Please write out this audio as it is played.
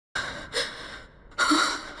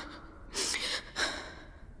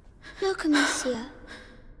Amicia.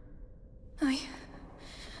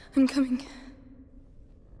 I'm coming.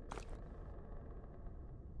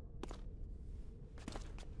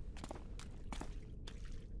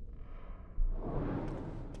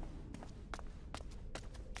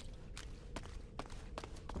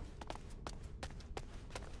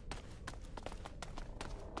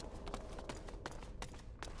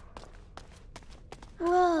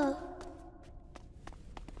 Whoa.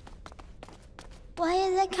 Why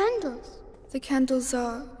are there candles? The candles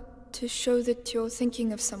are to show that you're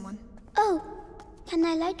thinking of someone. Oh, can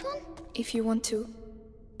I light one? If you want to.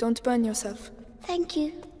 Don't burn yourself. Thank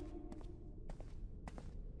you.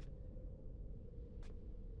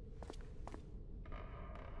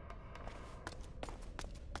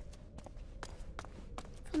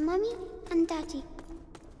 For Mummy and Daddy.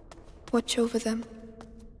 Watch over them.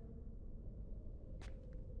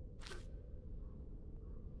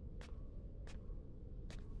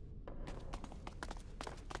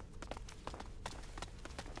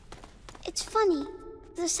 It's funny,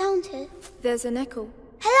 the sound here. There's an echo.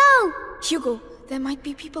 Hello! Hugo, there might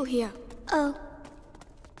be people here. Oh.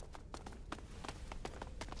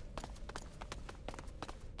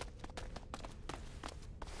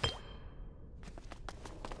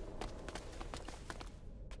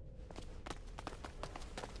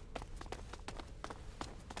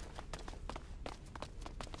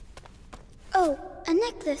 Oh, a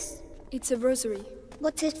necklace. It's a rosary.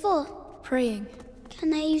 What's it for? Praying.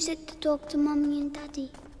 Can I use it to talk to Mommy and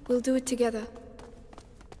Daddy? We'll do it together.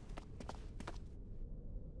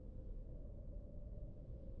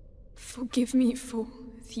 Forgive me for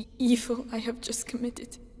the evil I have just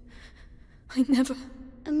committed. I never...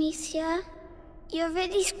 Amicia, you're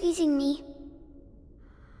really squeezing me.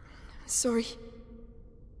 Sorry.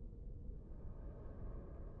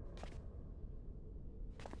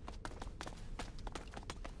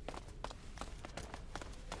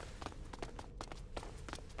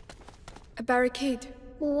 A barricade.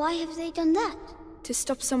 Well, why have they done that? To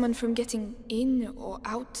stop someone from getting in or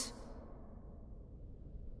out.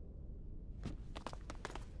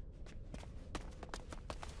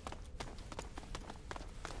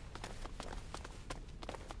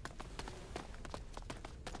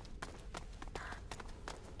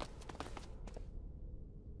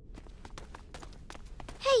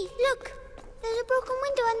 Hey, look! There's a broken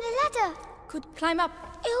window and a ladder. Could climb up.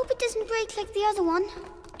 I hope it doesn't break like the other one.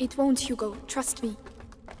 It won't, Hugo. Trust me.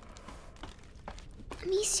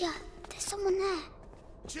 Amicia, there's someone there.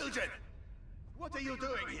 Children, what are you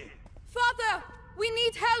doing here? Father! We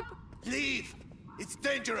need help! Leave! It's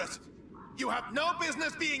dangerous! You have no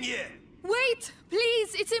business being here! Wait!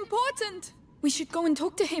 Please! It's important! We should go and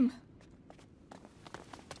talk to him.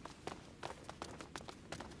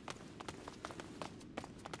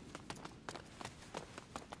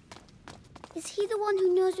 Is he the one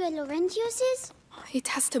who knows where Laurentius is? It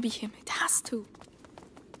has to be him. It has to.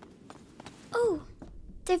 Oh,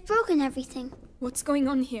 they've broken everything. What's going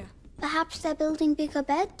on here? Perhaps they're building bigger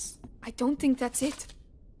beds? I don't think that's it.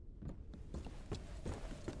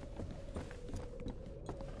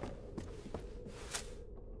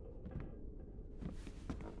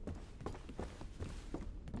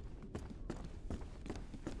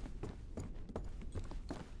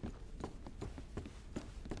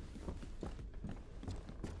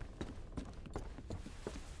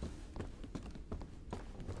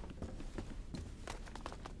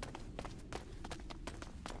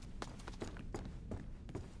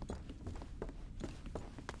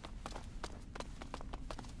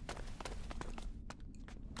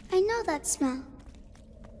 I know that smell.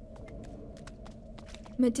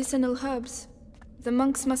 Medicinal herbs. The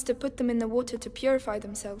monks must have put them in the water to purify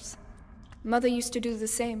themselves. Mother used to do the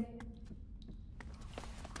same.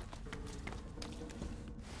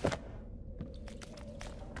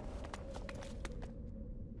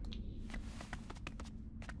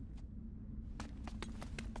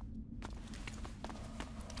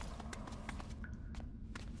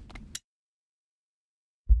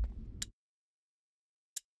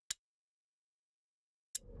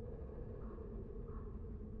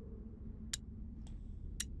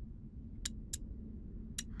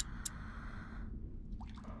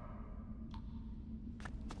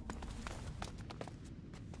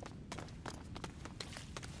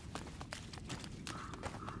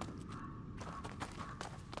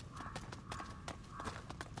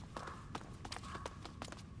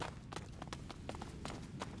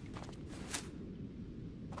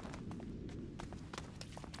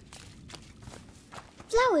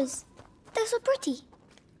 Flowers. They're so pretty.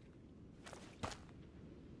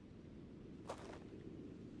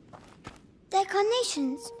 They're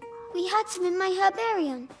carnations. We had some in my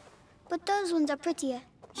herbarium. but those ones are prettier.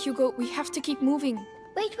 Hugo, we have to keep moving.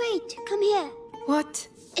 Wait, come here. What?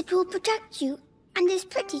 It will protect you, and is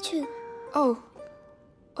pretty too. Oh.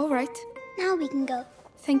 All right. Now we can go.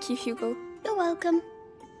 Thank you, Hugo. You're welcome.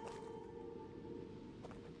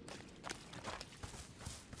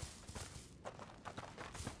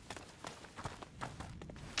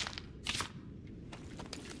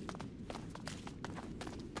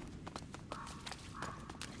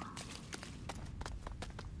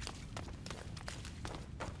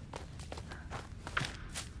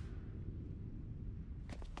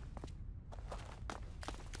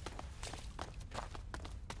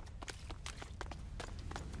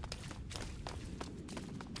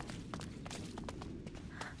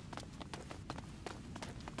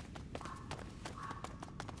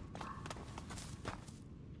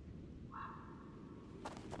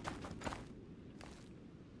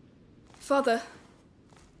 Father.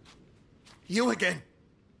 You again.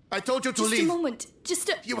 I told you to Just leave. a moment. Just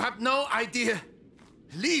a... You have no idea.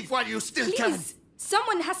 Leave while you still can. Please!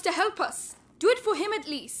 Someone has to help us. Do it for him at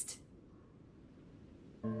least.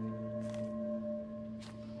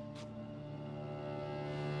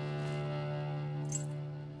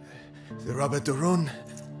 The Robert de Rune,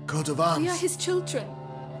 coat of arms. We are his children.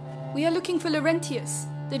 We are looking for Laurentius,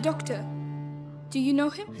 the doctor. Do you know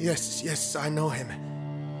him? Yes, I know him.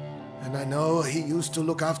 And I know he used to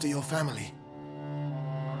look after your family.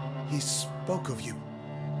 He spoke of you.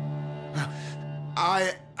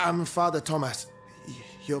 I am Father Thomas.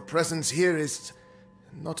 Your presence here is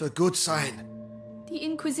not a good sign. The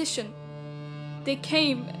Inquisition. They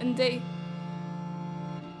came and they...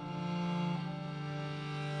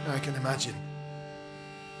 I can imagine.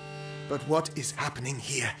 But what is happening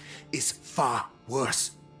here is far worse.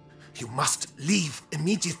 You must leave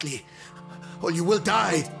immediately, or you will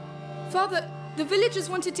die. Father, the villagers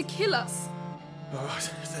wanted to kill us. Oh,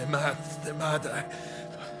 they're mad.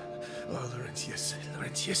 Oh,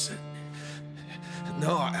 Laurentius.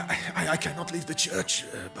 No, I cannot leave the church,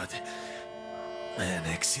 but an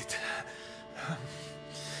exit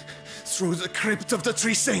through the crypt of the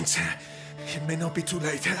Three Saints. It may not be too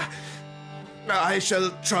late. I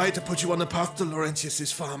shall try to put you on the path to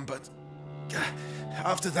Laurentius's farm, but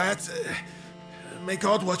after that, may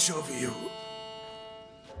God watch over you.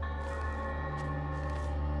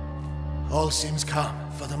 All seems calm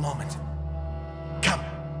for the moment. Come.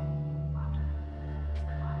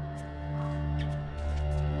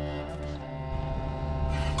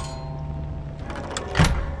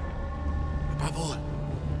 Above all,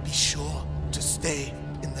 be sure to stay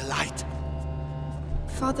in the light.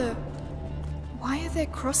 Father, why are there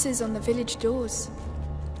crosses on the village doors?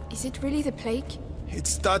 Is it really the plague? It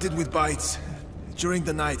started with bites during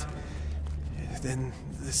the night. Then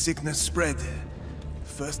the sickness spread.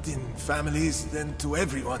 First in families, then to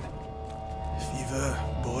everyone. Fever,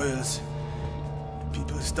 boils.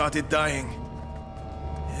 People started dying.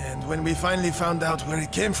 And when we finally found out where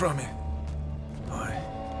it came from, boy,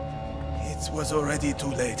 it was already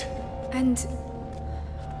too late. And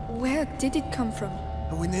where did it come from?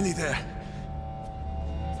 We're nearly there.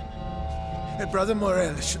 Brother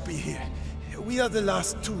Morel should be here. We are the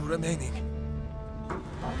last two remaining.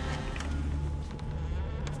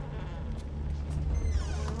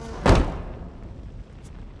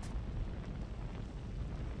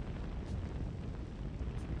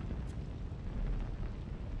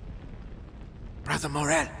 Brother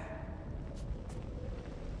Morel.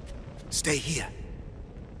 Stay here.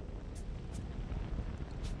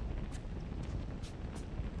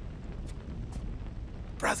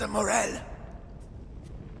 Brother Morel.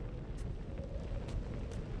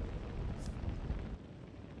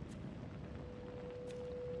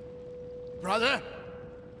 Brother?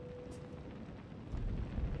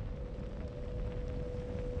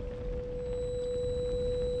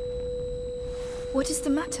 What is the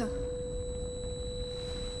matter?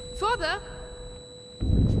 Father?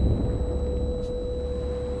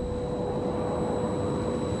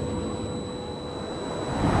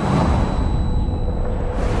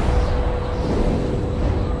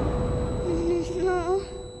 No.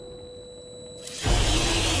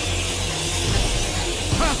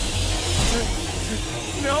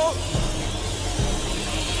 No!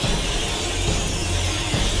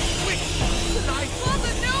 Quick! The light!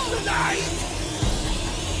 Father, no! The light!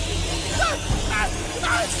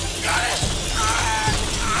 Got it!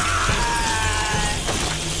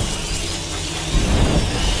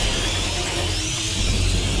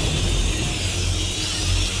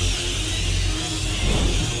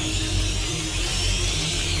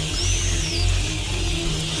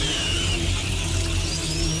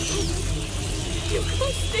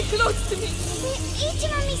 Stay close to me. They ate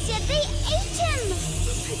him, Amicia. They ate him.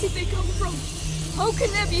 Where did they come from? How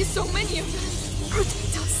can there be so many of them?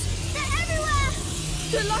 Protect us. They're everywhere.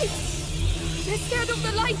 The light. They're scared of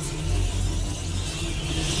the light.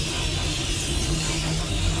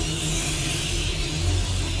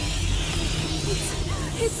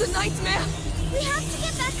 It's a nightmare. We have to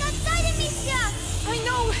get back outside, Amicia. I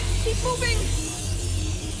know. Keep moving.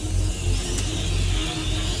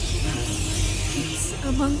 It's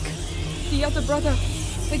a monk. The other brother.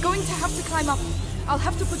 We're going to have to climb up. I'll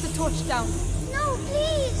have to put the torch down. No,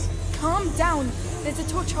 please. Calm down. There's a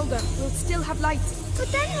torch holder. We'll still have light.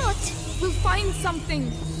 But then what? We'll find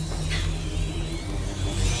something.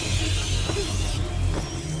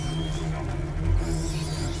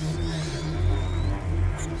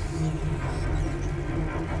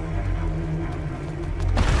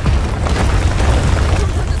 I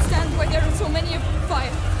don't understand why there are so many of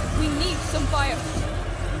fire. We need some fire.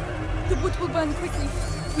 The wood will burn quickly.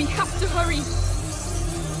 We have to hurry.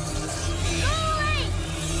 Go away!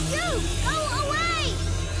 You! Go away!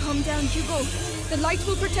 Calm down, Hugo. The light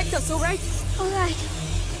will protect us, all right? All right.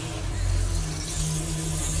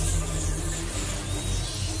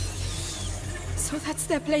 So that's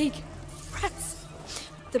their plague. Rats.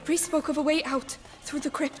 The priest spoke of a way out, through the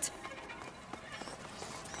crypt.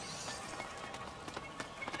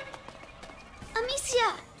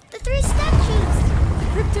 Amicia! The 3 statues! The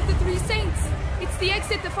crypt of the 3 saints. It's the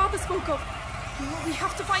exit the father spoke of. We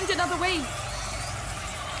have to find another way.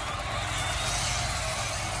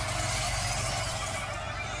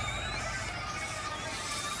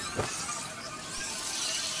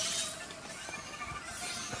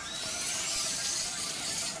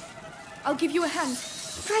 I'll give you a hand.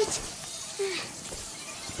 Right.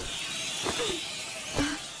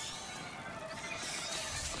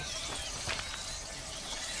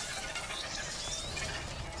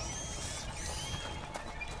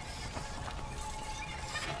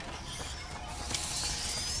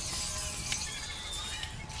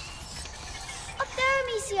 Up there,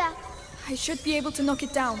 Amicia. I should be able to knock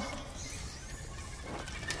it down.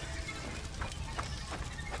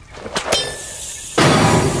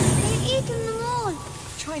 They've eaten them all.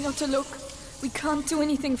 Try not to look. We can't do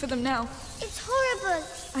anything for them now. It's horrible.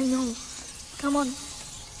 I know. Come on.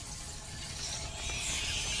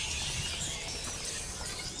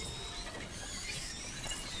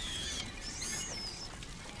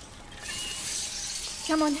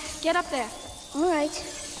 Come on, get up there. All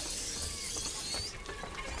right.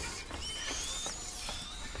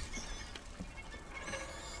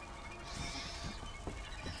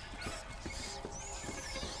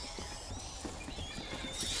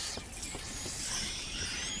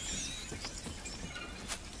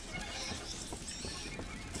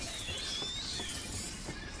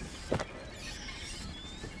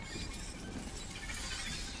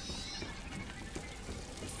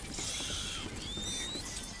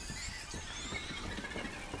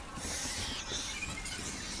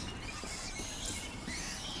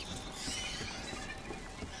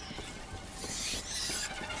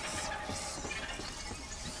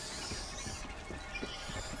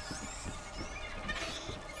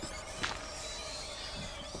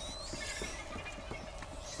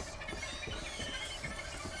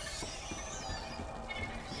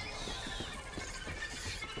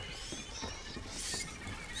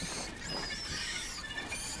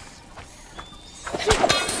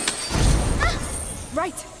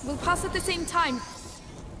 Right, we'll pass at the same time.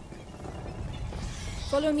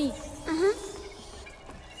 Follow me.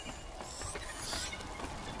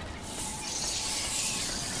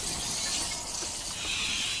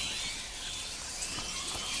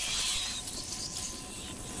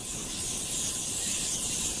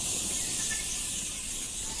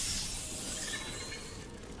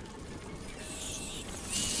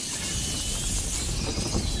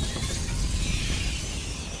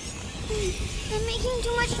 They're making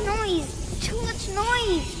too much noise. Too much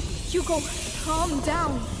noise. Hugo, calm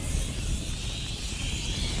down.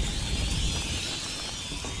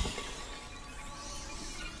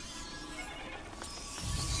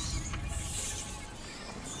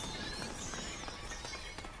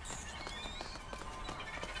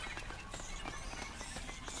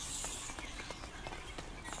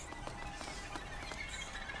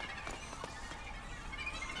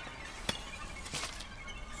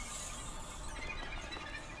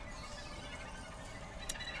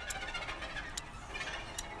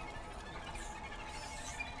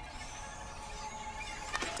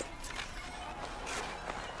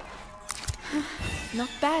 Not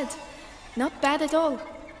bad. Not bad at all.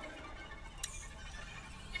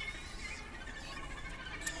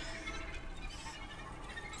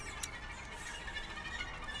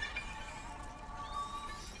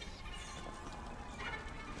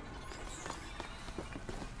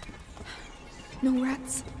 No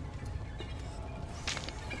rats.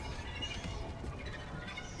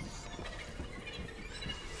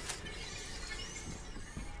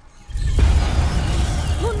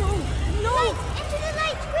 Oh no! No! Light! Into the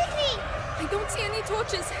light! Quickly! I don't see any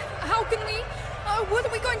torches. How can we... what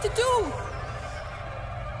are we going to do?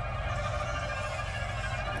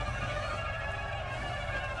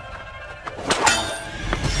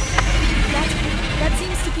 That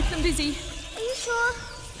seems to keep them busy. Are you sure?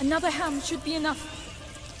 Another ham should be enough.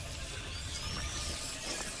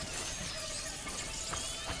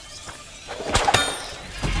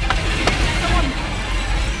 Come on.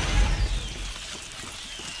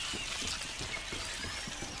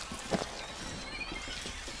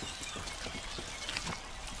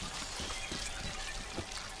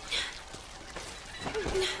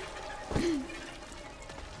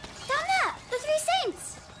 Down there! The three saints!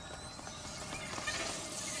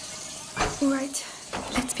 All right,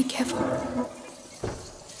 let's be careful.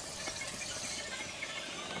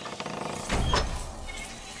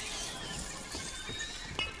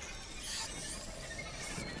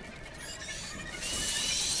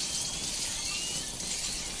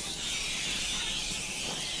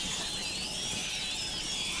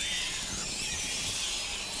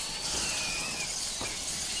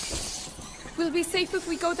 We'll be safe if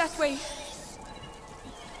we go that way.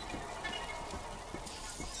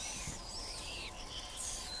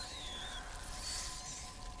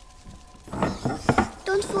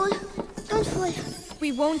 Don't fall. Don't fall.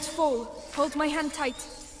 We won't fall. Hold my hand tight.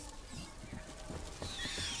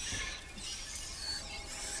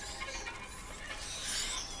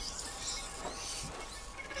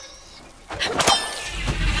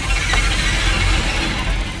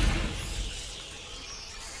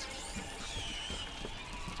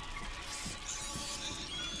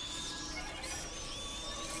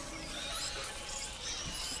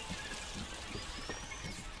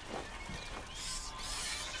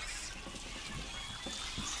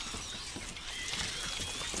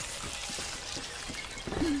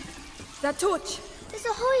 That torch. There's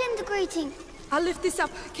a hole in the grating. I'll lift this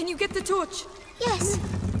up. Can you get the torch? Yes.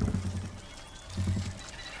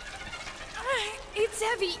 It's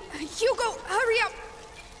heavy. Hugo, hurry up.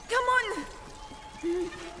 Come on.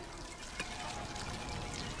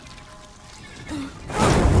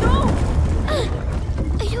 No!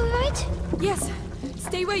 Are you alright? Yes.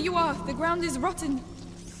 Stay where you are. The ground is rotten.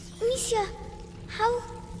 Misha, how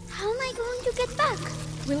am I going to get back?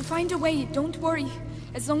 We'll find a way. Don't worry.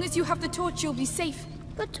 As long as you have the torch, you'll be safe.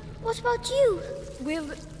 But what about you? We'll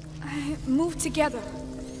move together.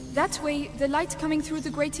 That way, the light coming through the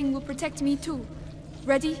grating will protect me too.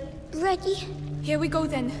 Ready? Ready? Here we go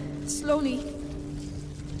then. Slowly.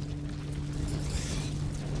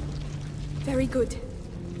 Very good.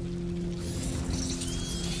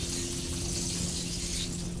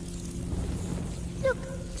 Look,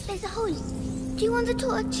 there's a hole. Do you want the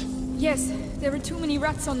torch? Yes, there are too many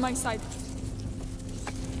rats on my side.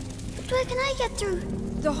 But where can I get through?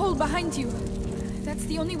 The hole behind you. That's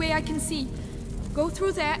the only way I can see. Go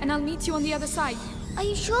through there and I'll meet you on the other side. Are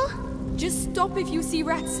you sure? Just stop if you see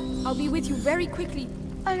rats. I'll be with you very quickly.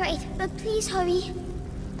 Alright, but please hurry.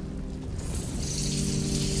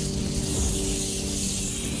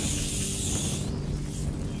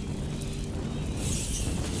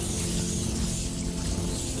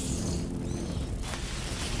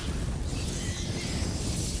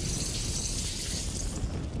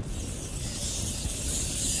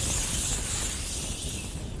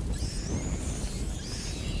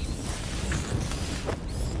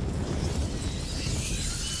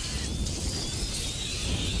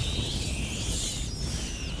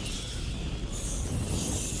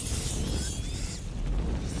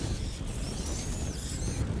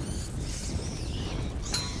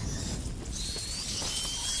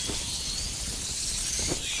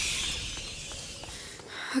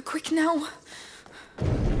 Quick now.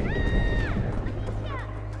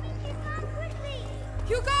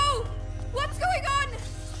 Hugo! What's going on?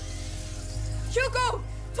 Hugo!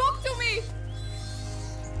 Talk to me!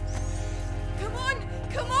 Come on!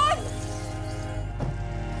 Come on!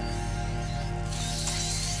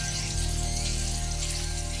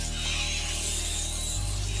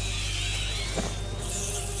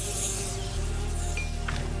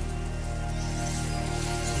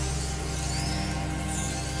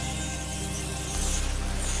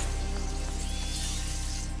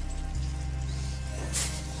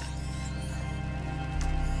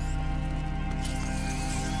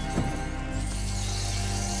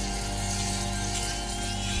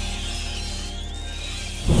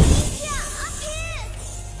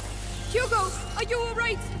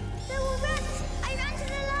 There were rats! I ran to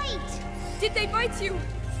the light! Did they bite you?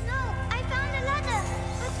 No, I found a ladder,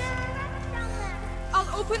 but there are rats down there.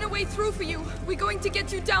 I'll open a way through for you. We're going to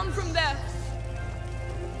get you down from there.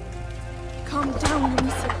 Calm down,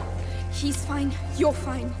 Louisa. He's fine. You're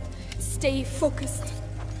fine. Stay focused.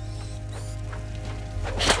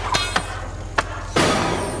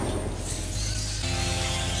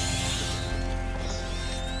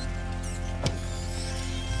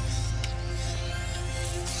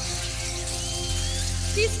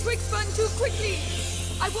 These quicks burn too quickly.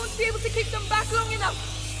 I won't be able to keep them back long enough.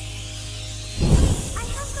 I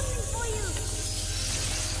have something for you.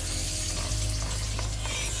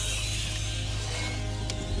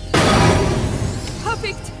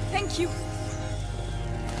 Perfect. Thank you.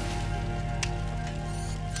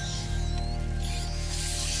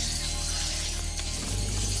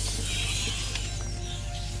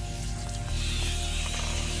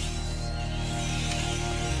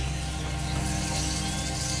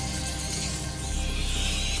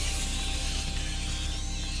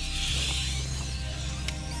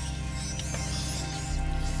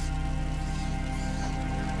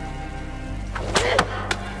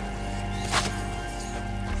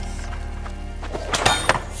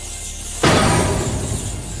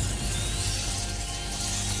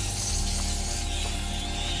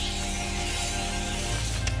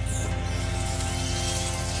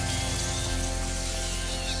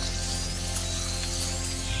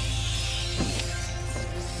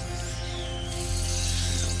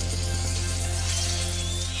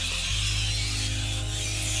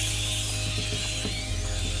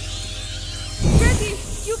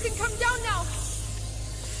 You can come down now!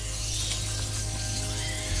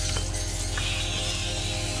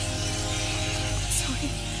 Sorry,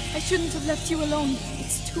 I shouldn't have left you alone.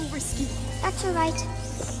 It's too risky. That's all right.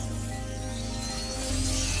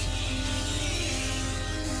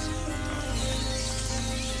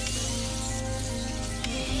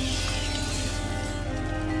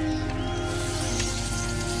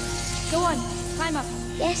 Go on, climb up.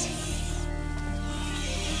 Yes.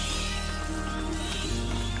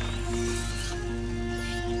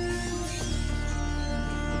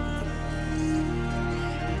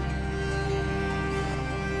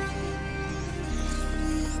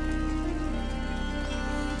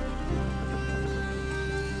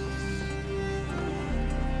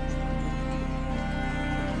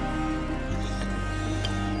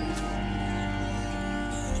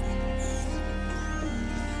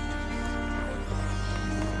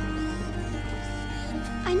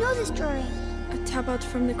 I know this drawing. A tabard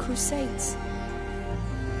from the Crusades.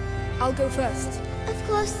 I'll go first. Of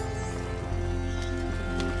course.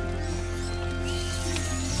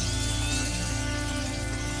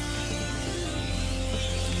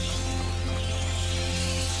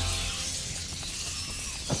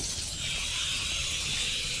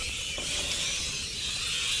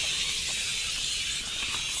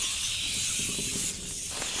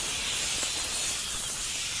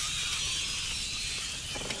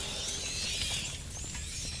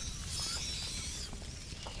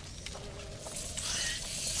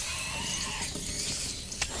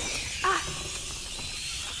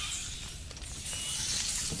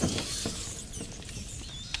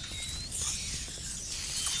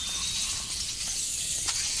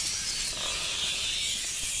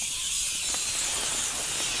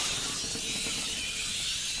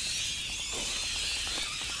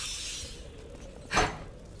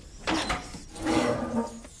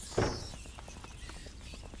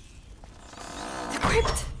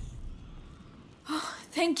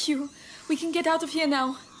 Thank you. We can get out of here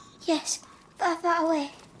now. Yes, far, far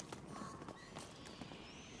away.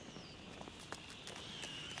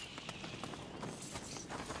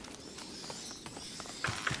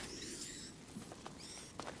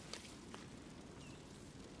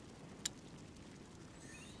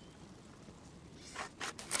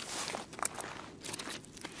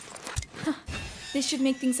 This should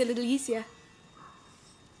make things a little easier.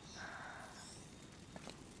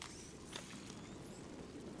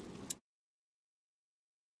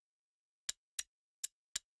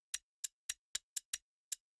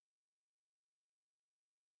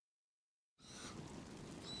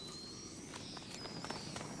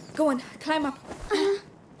 Go on, climb up.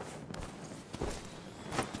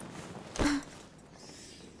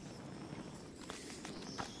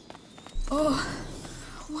 Oh,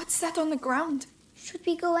 what's that on the ground? Should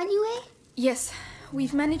we go anyway? Yes,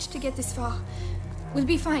 we've managed to get this far. We'll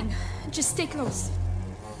be fine. Just stay close.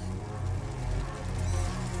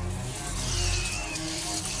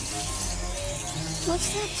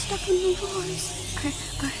 What's that stuff on the walls?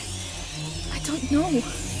 I don't know.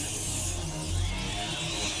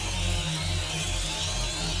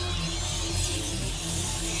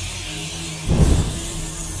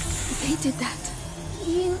 They did that.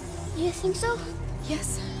 You think so?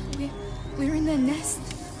 Yes, we're in their nest.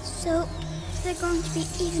 So, they're going to be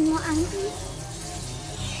even more angry?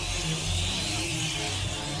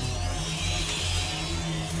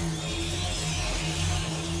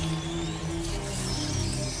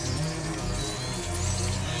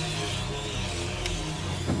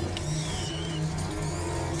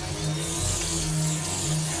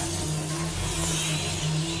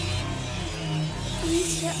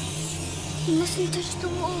 You mustn't touch the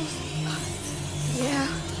walls. Yeah.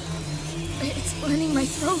 It's burning my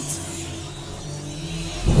throat.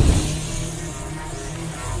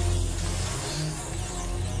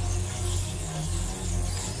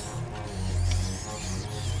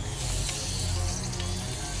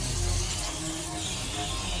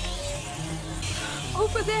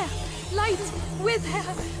 Over there! Light!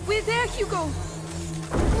 We're there, Hugo!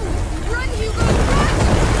 Run, Hugo! Run!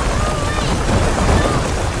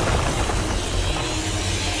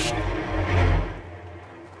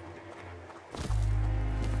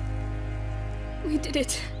 We did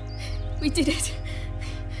it. We did it.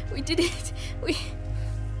 We did it.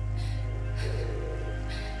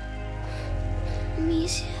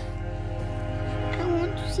 Amicia, I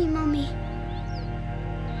want to see Mommy.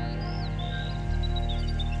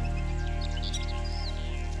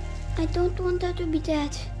 I don't want her to be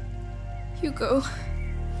dead. Hugo.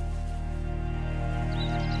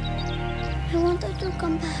 I want her to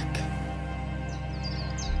come back.